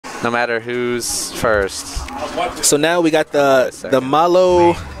No matter who's first. So now we got the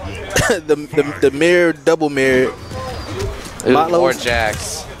Malo, the mirror, double mirror. More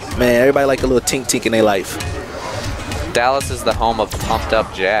jacks. Man, everybody like a little tink in their life. Dallas is the home of pumped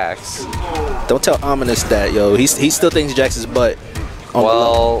up jacks. Don't tell Ominous that, yo. He still thinks Jack's his butt. On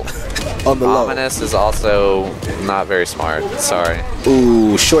the low. Ominous is also not very smart. Sorry.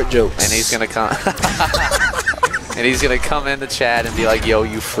 Ooh, short jokes. And he's gonna come. And he's gonna come in the chat and be like, "Yo,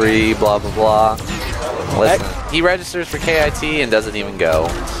 you free, blah blah blah." Listen, he registers for KIT and doesn't even go.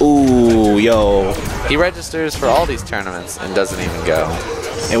 Ooh, yo. He registers for all these tournaments and doesn't even go.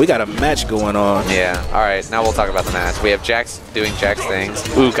 And we got a match going on. Yeah. All right. Now we'll talk about the match. We have Jax doing Jax things.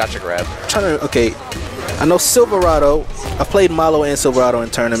 Ooh, gotcha grab. Okay. I know Silverado. I played Malo and Silverado in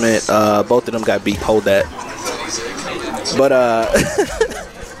tournament. Both of them got beat. Hold that. But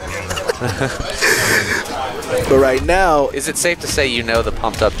but right now, is it safe to say you know the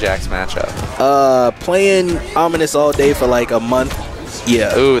pumped up Jax matchup? Playing Ominous all day for like a month.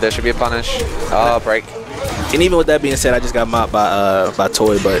 Yeah. Ooh, there should be a punish. Oh, break. And even with that being said, I just got mopped by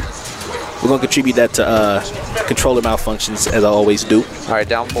Toy, but we're gonna contribute that to controller malfunctions as I always do. All right,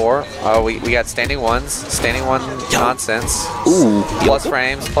 down 4. We got standing ones, standing one nonsense. Ooh, plus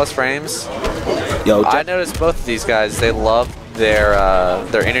frames, plus frames. Yo, I noticed both of these guys. They love their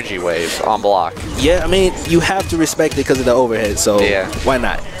energy wave on block. Yeah, I mean you have to respect it because of the overhead. So yeah, why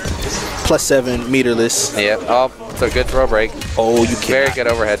not? +7 meterless. Yep. Oh, it's a good throw break. Oh, you can't. Very good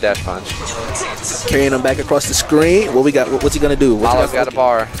overhead dash punch. Carrying him back across the screen. What we got? What's he gonna do? Malo's got a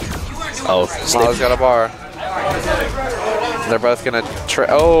bar. Oh, Malo's got a bar. They're both gonna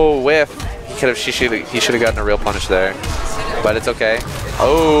whiff. He should have gotten a real punish there, but it's okay.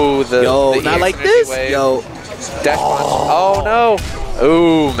 Oh, the not like this. Wave. Yo, dash punch. Oh no.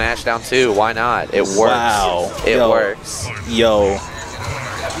 Ooh, mash down 2. Why not? It works. Wow. It works. Yo.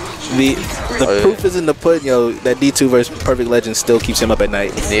 The proof is in the pudding, yo. That D2 versus Perfect Legend still keeps him up at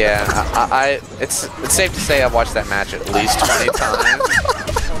night. Yeah, it's safe to say I've watched that match at least 20 times.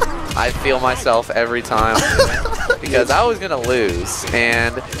 I feel myself every time because I was gonna lose,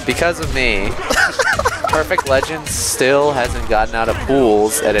 and because of me, Perfect Legend still hasn't gotten out of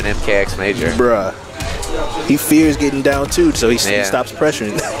pools at an MKX major. Bruh, he fears getting down 2, so he stops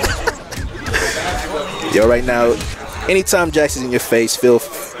pressuring. Yo, right now, anytime Jax is in your face, feel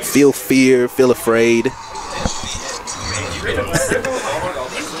fear, feel afraid.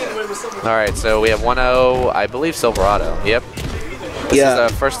 All right, so we have 1-0, I believe Silverado. Yep.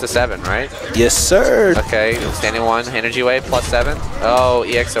 This is first to 7, right? Yes, sir. Okay, standing 1, energy wave, +7. Oh,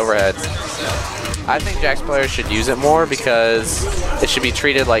 EX overhead. I think Jax players should use it more because it should be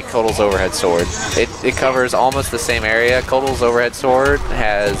treated like Kotal's overhead sword. It covers almost the same area. Kotal's overhead sword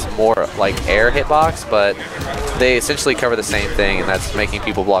has more like air hitbox, but they essentially cover the same thing, and that's making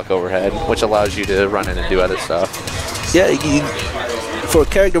people block overhead, which allows you to run in and do other stuff. Yeah, for a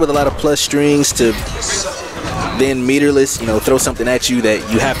character with a lot of plus strings to then meterless, throw something at you that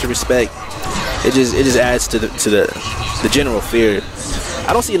you have to respect, it just adds to the general fear.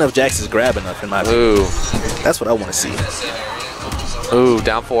 I don't see enough Jax's grab enough in my opinion. Ooh. That's what I want to see. Ooh,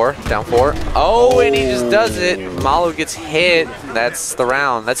 down 4, down 4. Oh, and he just does it. Malo gets hit. That's the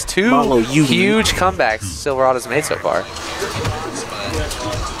round. That's 2 huge comebacks Silverado's made so far.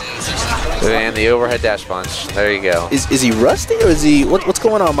 And the overhead dash punch. There you go. Is he rusty or is he what's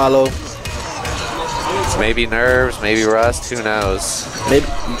going on, Malo? Maybe nerves, maybe rust, who knows? Maybe.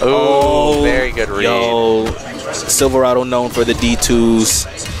 Oh, very good read. Yo, Silverado known for the D2s.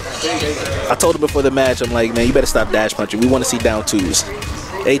 I told him before the match, I'm like, man, you better stop dash punching. We want to see down 2s.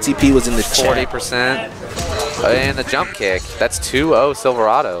 ATP was in the 40%. And the jump kick. That's 2-0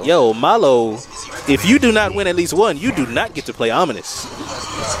 Silverado. Yo, Malo, if you do not win at least 1, you do not get to play Ominous.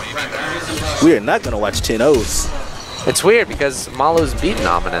 We are not going to watch 10-0s. It's weird because Malo's beaten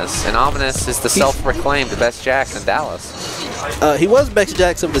Ominous, and Ominous is the self-proclaimed best Jax in Dallas. He was best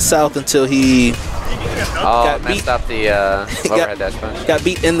Jax of the South until he messed up the overhead dash punch. Got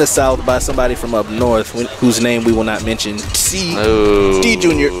beat in the South by somebody from up north, whose name we will not mention. D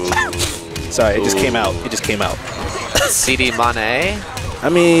Junior. Sorry, it just came out. It just came out. CD Mane? I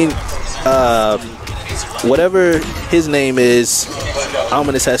mean, whatever his name is,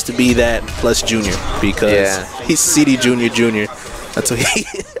 Ominous has to be that plus Junior because he's CD Junior. That's what he.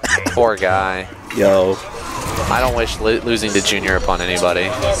 Poor guy. Yo. I don't wish losing to Junior upon anybody.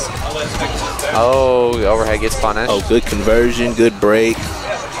 Oh, overhead gets punished. Oh, good conversion, good break.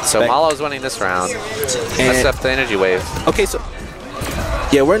 So Malo's winning this round. Messed up the energy wave. Okay, so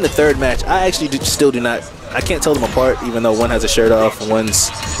yeah, we're in the 3rd match. I actually still do not I can't tell them apart, even though one has a shirt off and one is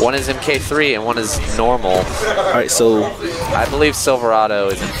MK3 and one is normal. All right, so I believe Silverado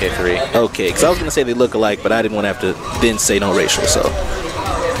is MK3. Okay, because I was gonna say they look alike, but I didn't want to have to then say no racial. So,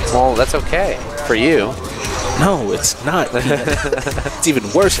 well, that's okay for you. No, it's not. It's even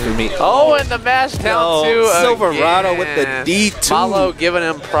worse for me. Oh, and the mash down two Silverado again. with the D2. Malo giving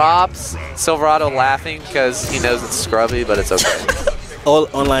him props. Silverado laughing because he knows it's scrubby, but it's okay. All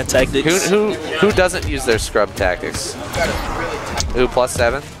online tactics. Who doesn't use their scrub tactics? Ooh,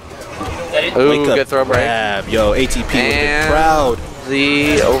 +7. Ooh, good throw break. Grab. Yo, ATP with the And crowd.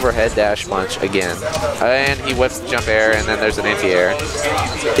 the overhead dash punch again. And he whips the jump air, and then there's an anti-air.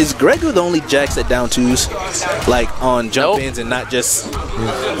 Is Gregu the only jacks at down twos? Like on jump ins and not just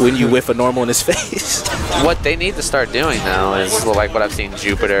when you whiff a normal in his face? What they need to start doing now is like what I've seen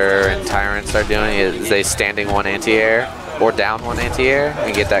Jupiter and Tyrant start doing is they standing one anti-air or down one anti-air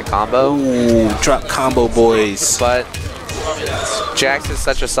and get that combo. Ooh, drop combo boys. But Jax is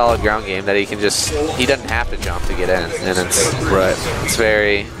such a solid ground game that he doesn't have to jump to get in, and it's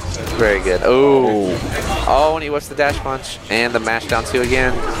very, very good. Oh, and he whips the dash punch and the mash down two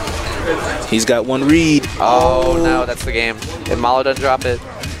again. He's got one read. Oh no, that's the game. If Malo doesn't drop it,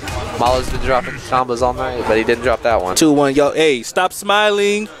 Malo's been dropping combos all night, but he didn't drop that one. 2-1, yo, hey, stop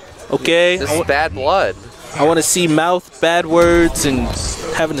smiling, okay? This is bad blood. I want to see mouth bad words and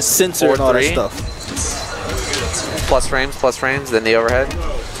having to censor and all that stuff. Plus frames, then the overhead.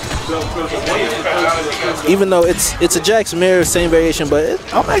 Even though it's a Jax mirror, same variation, but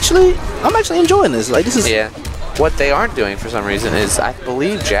I'm actually enjoying this. Like this is What they aren't doing for some reason is I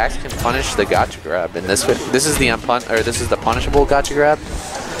believe Jax can punish the gotcha grab, and this is the punishable gotcha grab.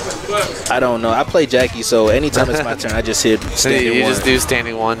 I don't know. I play Jackie, so anytime it's my turn, I just hit standing you one. just do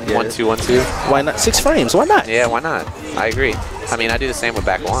standing one, 1-2, 1-2. Why not 6 frames? Why not? Yeah, why not? I agree. I mean, I do the same with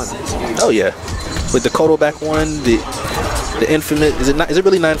back one. Oh yeah, with the Kodo back one, the infinite. Is it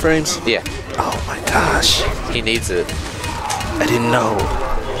really 9 frames? Yeah. Oh my gosh. He needs it. I didn't know.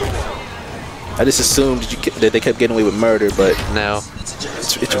 I just assumed that they kept getting away with murder, but no,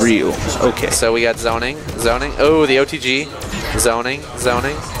 it's real. Okay. So we got zoning. Oh, the OTG. Zoning.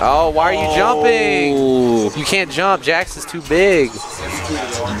 Oh, why are you jumping? You can't jump. Jax is too big.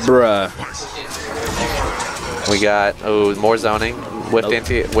 Bruh. We got more zoning.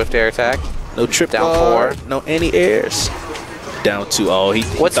 Whiffed air attack. No trip down guard, 4. No anti-airs. Down 2. Oh,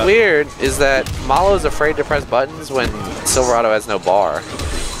 What's weird is that Malo's afraid to press buttons when Silverado has no bar.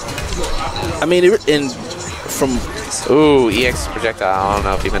 I mean, Ooh, EX projectile. I don't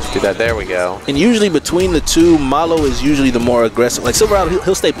know if he meant to do that. There we go. And usually between the two, Malo is usually the more aggressive. Like Silverado,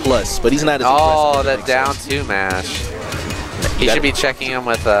 he'll stay plus, but he's not as aggressive. Oh, that down 2 mash. He should be checking him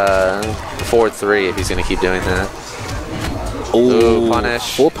with forward 3 if he's going to keep doing that. Ooh,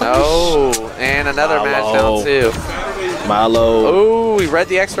 punish. Full punish. Oh, and another mash down 2. Malo. Ooh, he read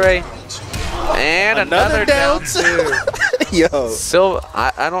the X-ray. And another down 2. Yo.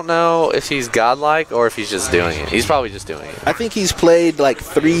 I don't know if he's godlike or if he's just doing it. He's probably just doing it. I think he's played like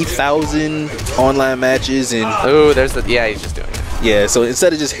 3,000 online matches and. Ooh, he's just doing it. Yeah, so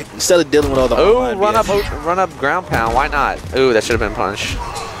instead of dealing with all the. Ooh, run up ground pound. Why not? Ooh, that should have been punish.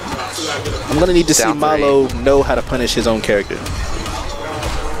 I'm gonna need to see Malo know how to punish his own character.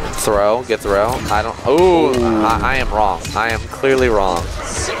 Get throw. I don't. Ooh, I am wrong. I am clearly wrong.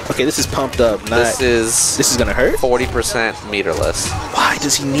 Okay, this is pumped up. This is gonna hurt. 40% meterless. Why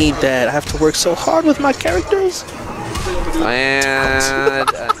does he need that? I have to work so hard with my characters. And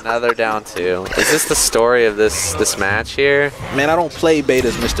another down 2. Is this the story of this match here? Man, I don't play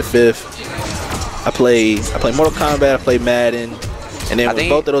betas, Mr. Fifth. I play Mortal Kombat. I play Madden, and then when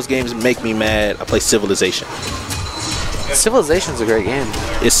both of those games make me mad, I play Civilization. Civilization's a great game.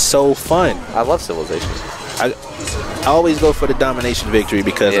 It's so fun. I love Civilization. I always go for the domination victory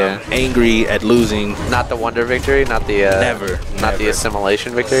because I'm angry at losing. Not the wonder victory, not the never. The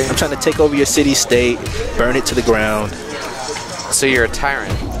assimilation victory. I'm trying to take over your city-state, burn it to the ground. So you're a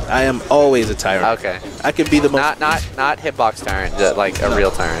tyrant. I am always a tyrant. Okay. I could be the most not hitbox tyrant, like a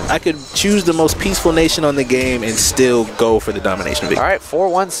real tyrant. I could choose the most peaceful nation on the game and still go for the domination victory. All right,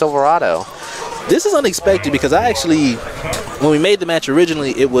 4-1 Silverado. This is unexpected because when we made the match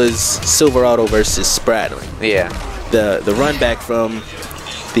originally, it was Silverado versus Spradling. Yeah. The run back from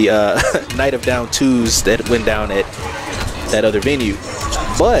the Night of Down 2s that went down at that other venue.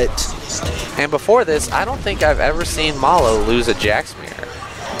 And before this, I don't think I've ever seen Malo lose a Jax mirror.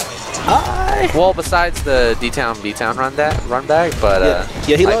 Well, besides the D-Town B-Town run back, but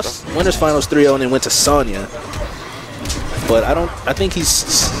he lost Winners Finals 3-0 and then went to Sonya. But I think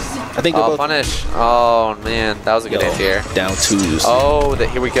they're both punish. Oh man, that was a good anti-air. Down 2s. Oh,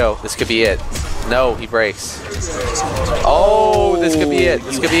 here we go. This could be it. No, he breaks. Oh, this could be it.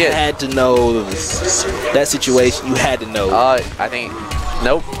 This could be it. You had to know that situation. You had to know. I think.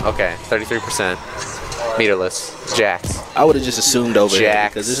 Nope. Okay, 33%. Meterless. Jax. I would have just assumed over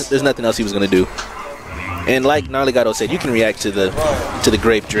Jax. because there's nothing else he was gonna do. And like Gnarly Gato said, you can react to the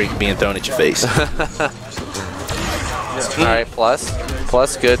grape drink being thrown at your face. All right, plus,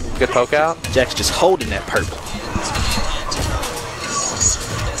 good poke out. Jack's just holding that purple.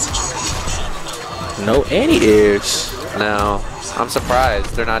 No anti-airs. No, I'm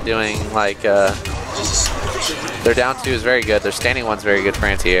surprised they're not doing like. Their down 2 is very good. Their standing 1's very good for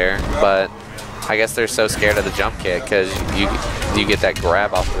anti-air, but I guess they're so scared of the jump kick because you get that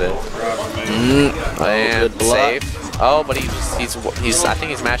grab off of it. And safe. Oh, but he's I think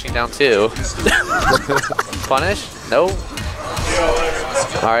he's mashing down 2. Punish? No.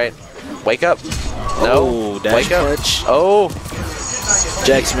 All right, wake up. No. Dash wake up. punch. Oh.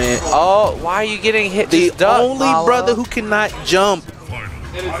 Jax, man. Oh, why are you getting hit? The only brother who cannot jump.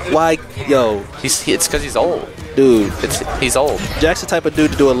 Why, yo? It's because he's old. Dude. He's old. Jack's the type of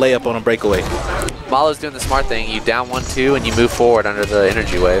dude to do a layup on a breakaway. Malo's doing the smart thing. You down 1-2 and you move forward under the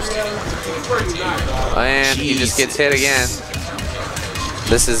energy wave. And he just gets hit again.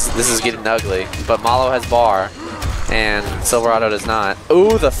 This is getting ugly. But Malo has bar and Silverado does not.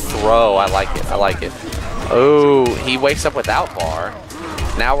 Ooh, the throw. I like it. I like it. Ooh, he wakes up without bar.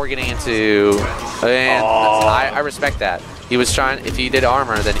 Now we're getting into, and I respect that. He was trying, if he did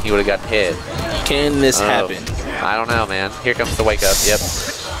armor, then he would have gotten hit. Can this happen? I don't know, man. Here comes the wake up. Yep.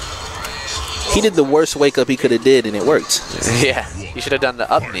 He did the worst wake up he could have did, and it worked. Yeah. You should have done the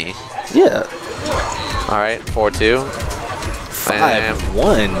up knee. Yeah. All right, 4-2.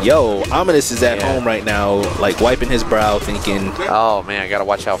 5-1. Yo, Ominous is at home right now, like wiping his brow, thinking, oh man, I gotta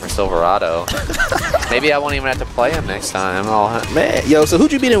watch out for Silverado. Maybe I won't even have to play him next time. Man, yo, so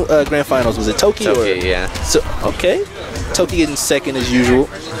who'd you beat in grand finals? Was it Toki? Toki, yeah. So okay, Toki getting second as usual.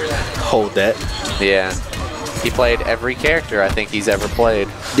 Hold that. Yeah. He played every character I think he's ever played.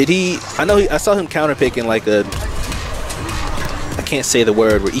 Did he? I know. I saw him counterpicking like a. I can't say the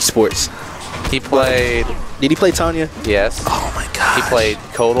word. Where esports. He played. Did he play Tanya? Yes. Oh my god. He played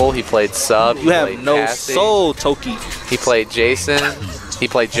Kodal. He played Sub. You have no Cassie. soul, Toki. He played Jason. He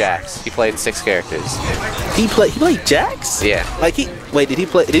played Jax. He played 6 characters. He played Jax? Yeah. Like did he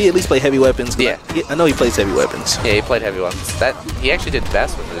at least play heavy weapons? Yeah. I know he plays heavy weapons. Yeah, he played heavy weapons. He actually did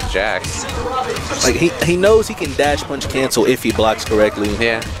best with his Jax. Like he knows he can dash punch cancel if he blocks correctly.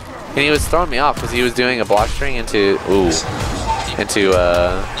 Yeah. And he was throwing me off because he was doing a block string into a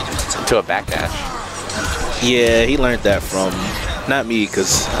backdash. Yeah, he learned that from not me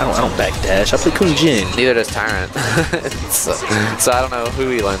because I don't backdash. I play Kun Jin. Neither does Tyrant. so I don't know who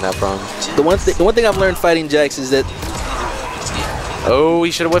he learned that from. The one thing I've learned fighting Jax is that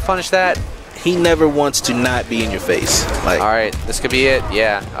he should have whip punished that. He never wants to not be in your face. Like, all right, this could be it.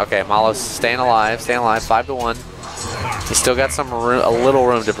 Yeah. Okay, Malo's staying alive. 5-1. He's still got a little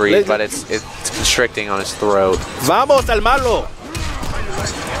room to breathe, but it's constricting on his throat. Vamos al malo.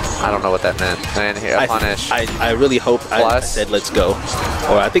 I don't know what that meant. And here, punish. I really hope I said let's go.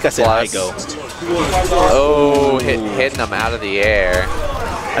 Or I think I said I go. Oh, hitting him out of the air.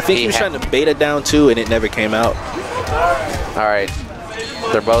 I think he was trying to beta down too, and it never came out. All right.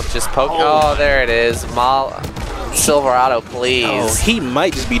 They're both just poking. Oh, there it is. Silverado, please. Oh, he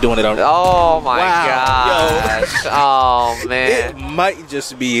might just be doing it on. Oh my gosh. Oh man. It might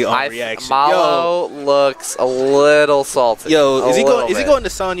just be on reaction. Malo looks a little salty. Yo, is he going to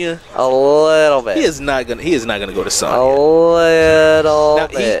Sonya? A little bit. He is not gonna go to Sonya. A little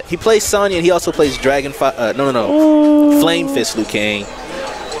bit. He plays Sonya and he also plays Dragon Flame Fist Liu Kang.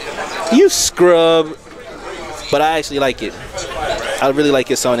 You scrub. But I actually like it. I really like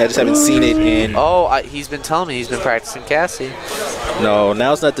his song. I just haven't seen it in. Oh, he's been telling me he's been practicing Cassie. No,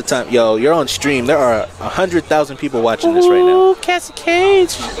 now's not the time. Yo, you're on stream. There are 100,000 people watching this right now. Ooh, Cassie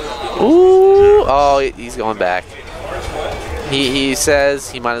Cage. Ooh. Oh, he's going back. He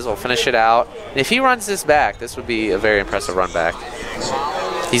says he might as well finish it out. And if he runs this back, this would be a very impressive run back.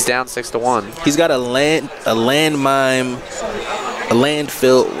 He's down 6-1. He's got a landfill,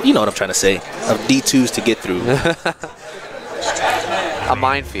 you know what I'm trying to say, of D2s to get through. A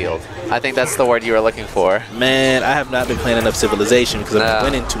minefield. I think that's the word you were looking for. Man, I have not been playing enough Civilization because I've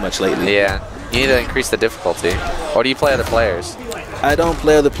been winning too much lately. Yeah. You need to increase the difficulty. Or do you play other players? I don't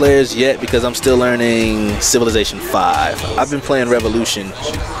play other players yet because I'm still learning Civilization 5. I've been playing Revolution,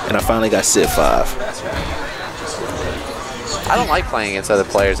 and I finally got Civ 5. I don't like playing against other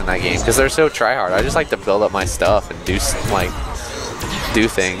players in that game because they're so tryhard. I just like to build up my stuff and do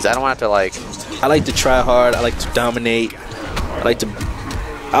things. I don't have to like. I like to try hard. I like to dominate. I like to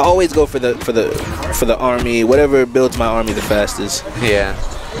I always go for the army, whatever builds my army the fastest. Yeah.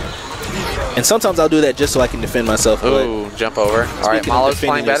 And sometimes I'll do that just so I can defend myself. Ooh, jump over. All right, Malo's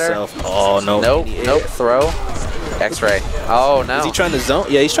playing better. Yourself, oh no. Nope. Nope. Throw. X-ray. Oh no. Is he trying to zone?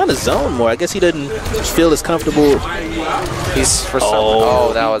 Yeah, he's trying to zone more. I guess he doesn't feel as comfortable. He's for some.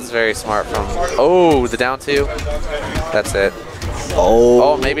 Oh, that was very smart from. Oh, the down 2. That's it. Oh.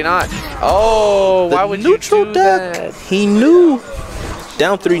 Oh, maybe not. Oh, why would you do that? He knew.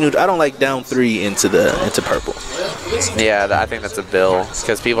 Down 3 neutral. I don't like down 3 into purple. Yeah, I think that's a bill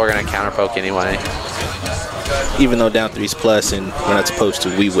because people are gonna counter poke anyway. Even though down 3's plus and we're not supposed to,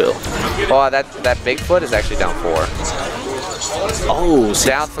 we will. Well, that Bigfoot is actually down 4. Oh,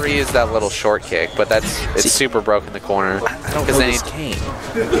 down 3 is that little short kick, but it's super broke in the corner. I don't know this game.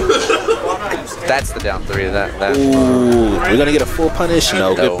 That's the down 3. That. Ooh, we're gonna get a full punish.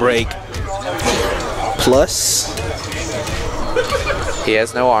 No, good break. Plus. He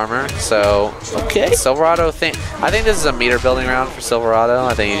has no armor, so okay. Silverado I think this is a meter building round for Silverado.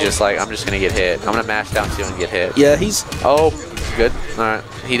 I think he's just like, I'm just gonna get hit. I'm gonna mash down 2 and get hit. Yeah, he's good. All right,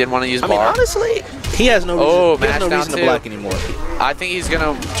 he didn't want to use bar. I mean, honestly, he has no reason to block anymore. I think he's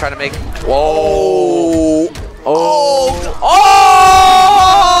gonna try to make. Whoa! Oh!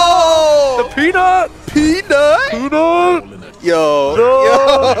 The peanut! Yo!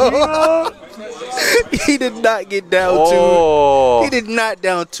 Peanut! He did not get down 2. He did not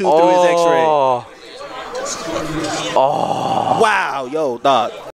down 2 through his X-ray. Oh! Wow, yo, dog.